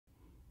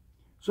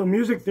So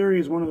music theory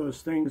is one of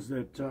those things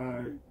that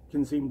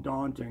can seem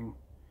daunting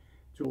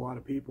to a lot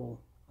of people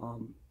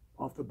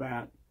off the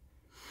bat.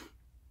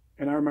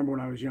 And I remember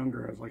when I was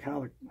younger, I was like,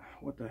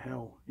 what the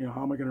hell? You know,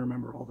 how am I going to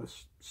remember all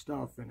this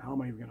stuff, and how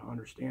am I even going to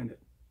understand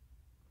it?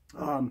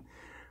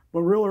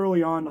 But real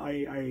early on,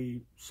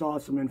 I saw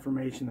some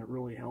information that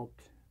really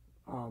helped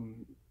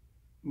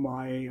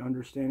my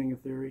understanding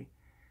of theory.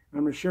 And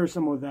I'm going to share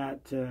some of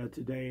that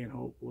today, and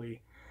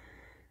hopefully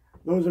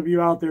those of you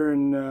out there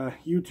in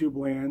YouTube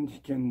land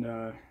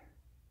can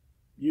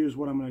use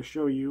what I'm going to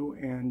show you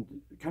and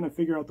kind of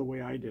figure out the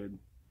way I did.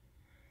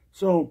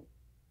 So,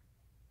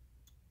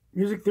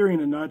 music theory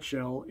in a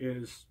nutshell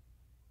is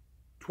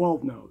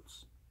 12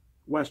 notes,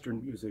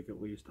 Western music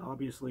at least.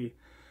 Obviously,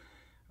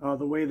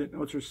 the way that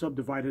notes are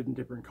subdivided in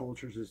different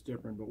cultures is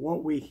different, but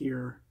what we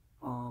hear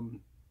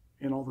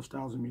in all the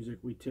styles of music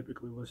we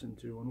typically listen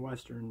to in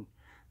Western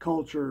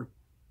culture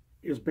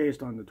is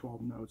based on the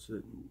 12 notes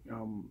that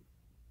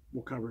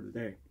we'll cover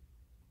today.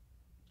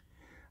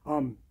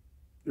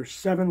 There's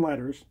 7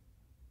 letters,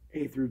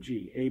 A through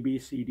G, A, B,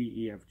 C, D,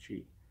 E, F,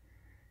 G.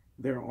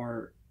 There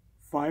are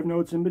 5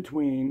 notes in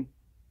between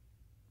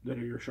that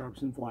are your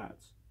sharps and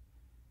flats.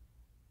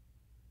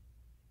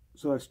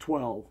 So that's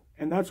 12.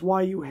 And that's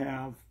why you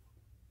have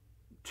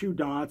 2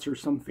 dots or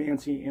some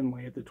fancy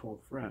inlay at the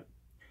 12th fret.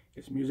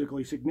 It's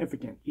musically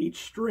significant.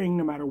 Each string,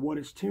 no matter what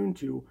it's tuned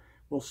to,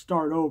 will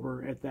start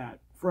over at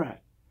that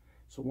fret.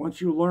 So once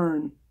you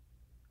learn,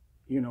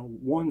 you know,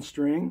 one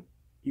string,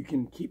 you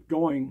can keep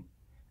going.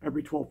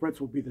 Every 12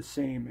 frets will be the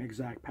same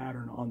exact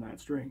pattern on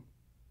that string.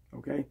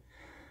 Okay?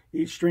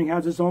 Each string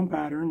has its own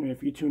pattern, and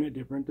if you tune it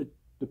different,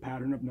 the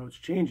pattern of notes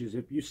changes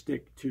if you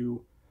stick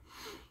to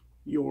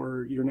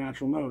your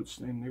natural notes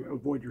and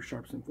avoid your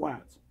sharps and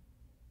flats.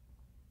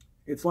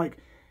 It's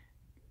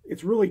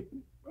really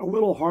a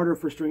little harder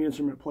for string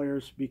instrument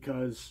players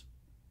because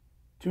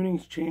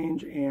tunings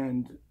change,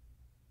 and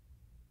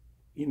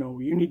you know,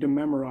 you need to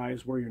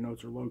memorize where your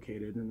notes are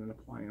located and then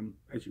apply them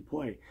as you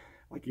play.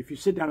 Like if you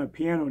sit down at a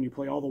piano and you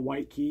play all the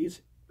white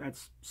keys,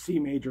 that's C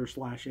major /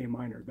 A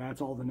minor.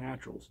 That's all the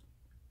naturals.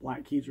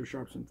 Black keys are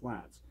sharps and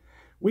flats.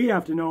 We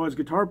have to know as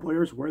guitar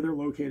players where they're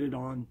located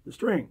on the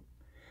string.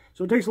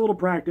 So it takes a little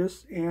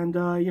practice, and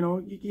you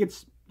know,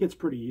 it gets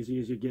pretty easy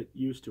as you get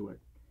used to it.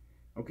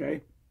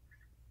 Okay?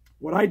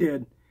 What I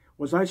did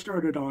was I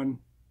started on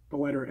the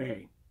letter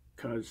A,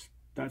 because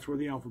that's where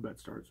the alphabet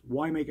starts.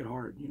 Why make it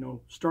hard? You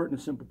know, start in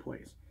a simple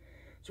place.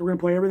 So we're going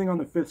to play everything on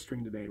the 5th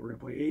string today. We're going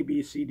to play A,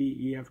 B, C, D,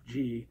 E, F,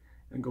 G,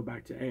 and go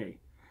back to A.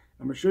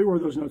 I'm going to show you where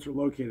those notes are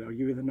located. I'll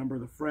give you the number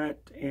of the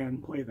fret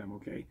and play them,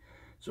 okay?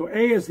 So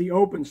A is the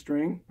open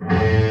string,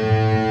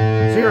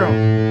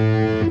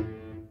 0.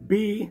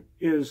 B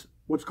is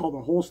what's called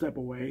a whole step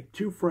away,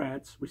 2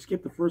 frets. We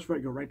skip the 1st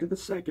fret, go right to the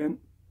 2nd.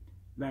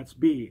 That's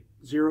B,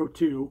 0,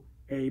 2,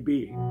 A,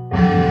 B.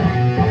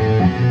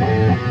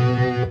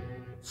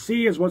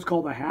 C is what's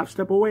called a half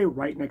step away,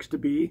 right next to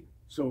B.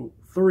 So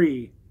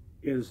 3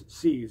 is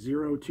C,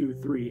 0, 2,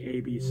 3,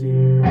 A, B, C.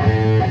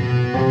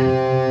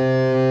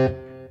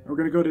 We're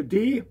going to go to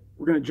D.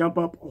 We're going to jump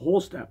up a whole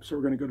step. So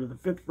we're going to go to the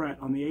 5th fret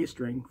on the A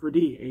string for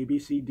D, A, B,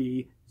 C,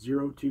 D,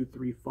 0, 2,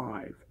 3,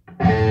 5.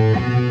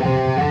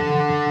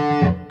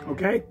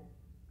 Okay?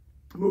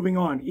 Moving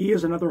on. E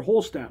is another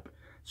whole step.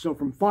 So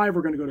from 5,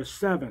 we're going to go to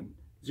 7.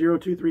 0,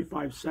 2, 3,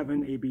 5,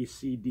 7, A, B,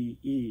 C, D,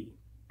 E.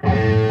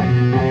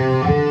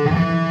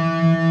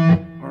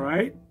 All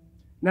right?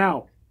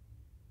 Now,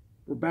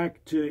 we're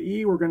back to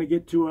E. We're going to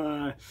get to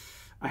a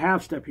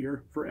half step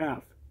here for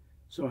F.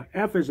 So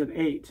F is at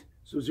 8.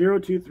 So 0,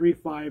 2, 3,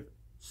 5,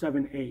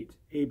 7, 8.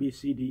 A, B,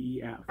 C, D,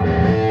 E, F.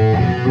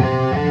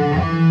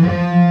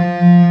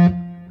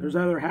 There's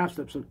other half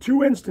steps. So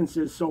 2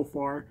 instances so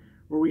far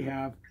where we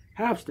have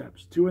half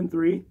steps. 2 and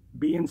 3,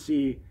 B and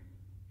C,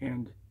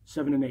 and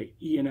 7 and 8,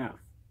 E and F.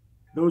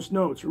 Those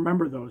notes,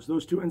 remember those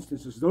 2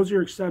 instances. Those are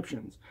your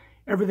exceptions.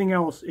 Everything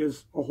else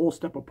is a whole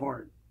step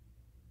apart.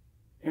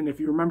 And if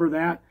you remember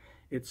that,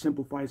 it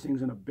simplifies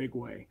things in a big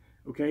way.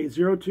 Okay,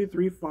 0, 2,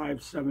 3,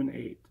 5, 7,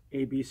 8.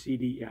 A, B, C,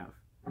 D,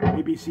 F.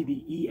 A, B, C,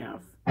 D, E,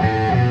 F.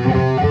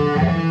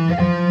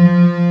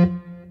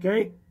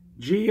 Okay,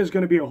 G is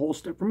going to be a whole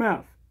step from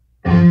F.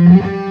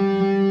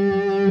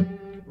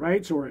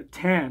 Right, so we're at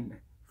 10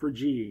 for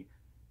G.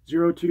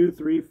 0, 2,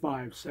 3,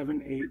 5,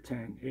 7, 8,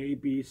 10. A,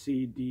 B,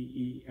 C, D,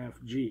 E,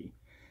 F, G.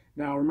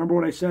 Now, remember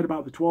what I said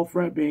about the 12th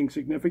fret being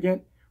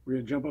significant? We're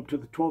going to jump up to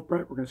the 12th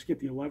fret. We're going to skip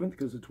the 11th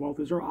because the 12th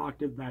is our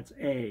octave. That's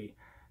A.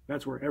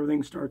 That's where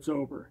everything starts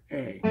over,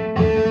 A.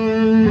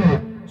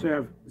 So you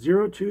have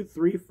 0, 2,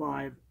 3,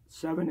 5,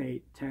 7,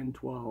 8, 10,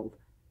 12.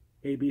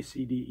 A, B,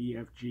 C, D, E,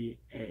 F, G,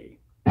 A.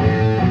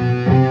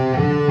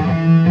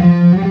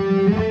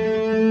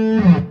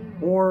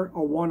 Or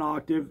a 1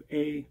 octave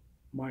A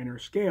minor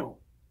scale,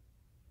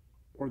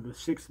 or the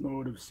 6th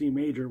mode of C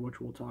major, which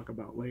we'll talk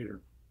about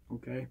later.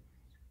 Okay?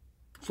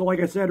 So like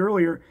I said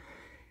earlier,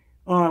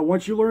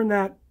 once you learn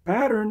that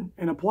pattern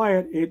and apply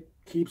it, it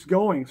keeps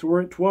going. So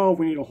we're at 12.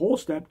 We need a whole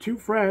step, 2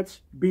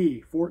 frets,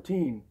 B,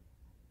 14.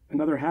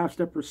 Another half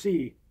step for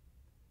C,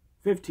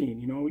 15.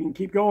 You know, you can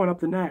keep going up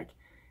the neck,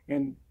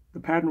 and the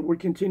pattern would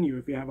continue.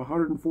 If you have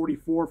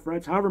 144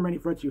 frets, however many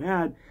frets you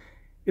had,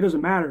 it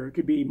doesn't matter. It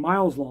could be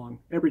miles long.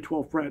 Every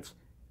 12 frets,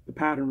 the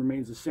pattern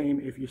remains the same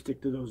if you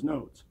stick to those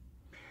notes.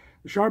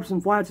 The sharps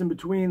and flats in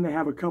between, they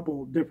have a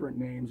couple different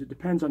names. It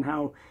depends on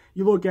how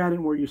you look at it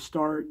and where you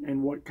start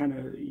and what kind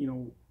of, you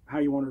know, how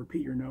you want to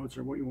repeat your notes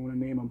or what you want to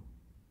name them.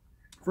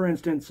 For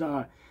instance,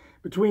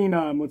 between,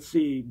 let's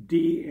see,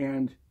 D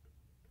and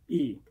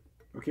E.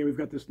 Okay, we've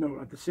got this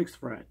note at the 6th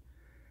fret.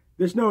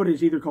 This note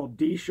is either called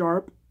D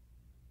sharp,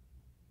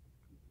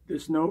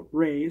 this note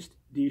raised,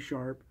 D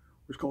sharp,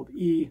 or it's called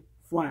E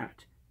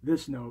flat.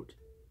 This note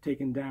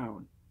taken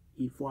down,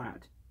 E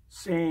flat.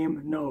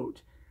 Same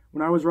note.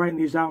 When I was writing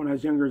these out when I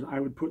was younger, I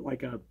would put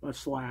like a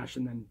slash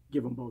and then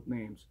give them both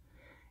names.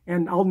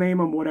 And I'll name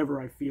them whatever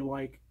I feel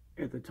like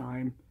at the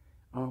time.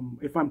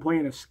 If I'm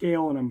playing a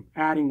scale and I'm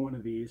adding one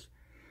of these,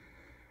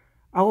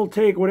 I'll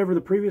take whatever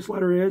the previous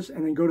letter is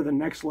and then go to the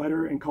next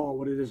letter and call it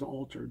what it is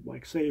altered.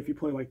 Like say if you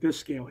play like this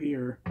scale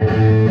here,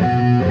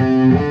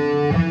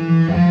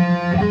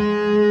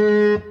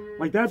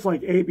 like that's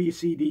like A, B,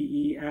 C, D,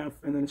 E, F,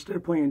 and then instead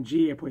of playing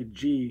G, I played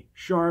G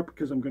sharp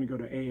because I'm going to go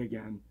to A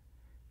again.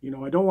 You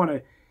know, I don't want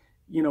to,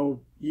 you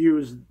know,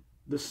 use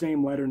the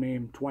same letter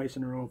name twice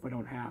in a row if I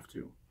don't have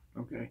to,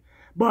 okay?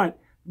 But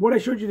what I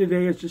showed you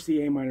today is just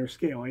the A minor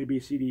scale, A,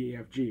 B, C, D, E,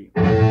 F, G.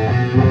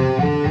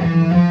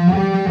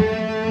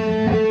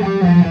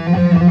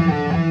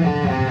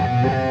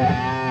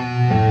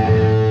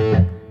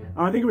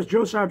 I think it was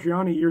Joe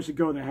Satriani years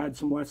ago that had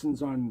some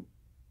lessons on,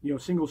 you know,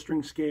 single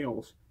string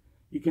scales.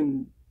 You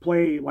can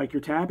play like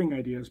your tapping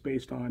ideas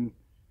based on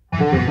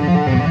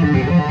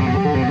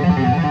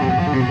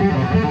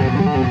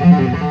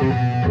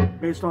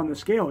the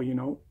scale, you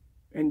know.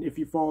 And if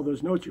you follow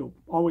those notes, you'll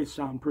always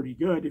sound pretty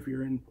good if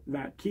you're in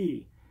that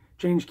key.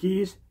 Change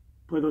keys,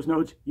 play those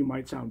notes, you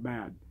might sound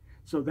bad.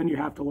 So then you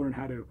have to learn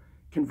how to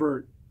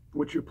convert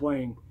what you're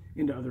playing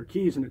into other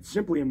keys, and it's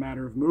simply a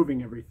matter of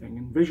moving everything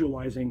and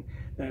visualizing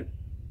that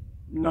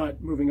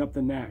nut moving up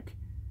the neck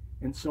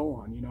and so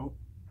on, you know.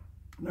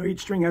 Now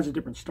each string has a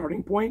different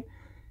starting point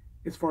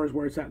as far as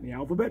where it's at in the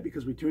alphabet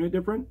because we tune it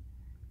different.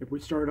 If we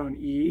start on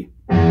E,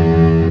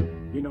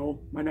 you know,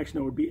 my next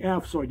note would be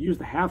F, so I'd use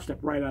the half step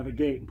right out of the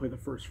gate and play the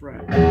 1st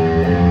fret.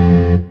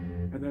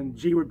 And then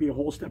G would be a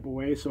whole step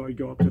away, so I'd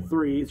go up to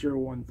 3, 0,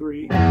 1,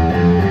 3,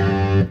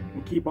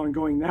 and keep on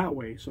going that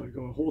way. So I'd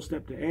go a whole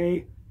step to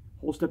A,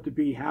 whole step to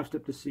B, half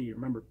step to C.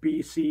 Remember,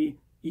 B, C,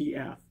 E,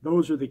 F.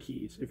 Those are the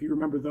keys. If you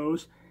remember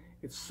those,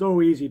 it's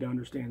so easy to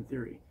understand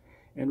theory.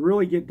 And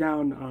really get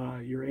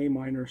down your A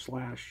minor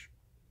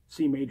 /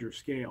 C major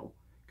scale,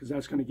 because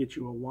that's going to get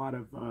you a lot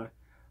of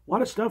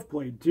stuff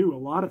played too. A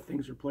lot of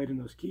things are played in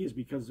those keys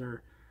because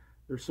they're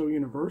so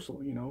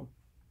universal, you know.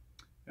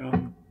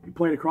 You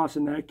play it across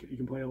the neck, you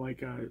can play it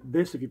like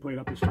this if you play it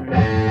up the string.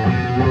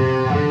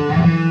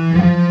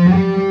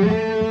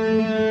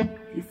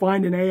 If you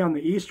find an A on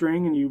the E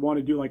string and you want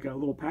to do like a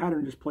little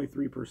pattern, just play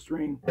 3 per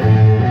string.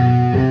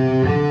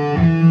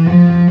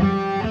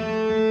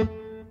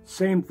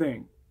 Same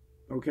thing,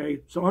 okay?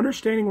 So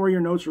understanding where your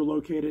notes are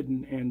located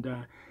and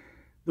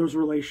those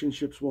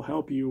relationships will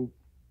help you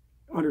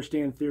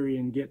understand theory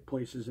and get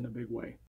places in a big way.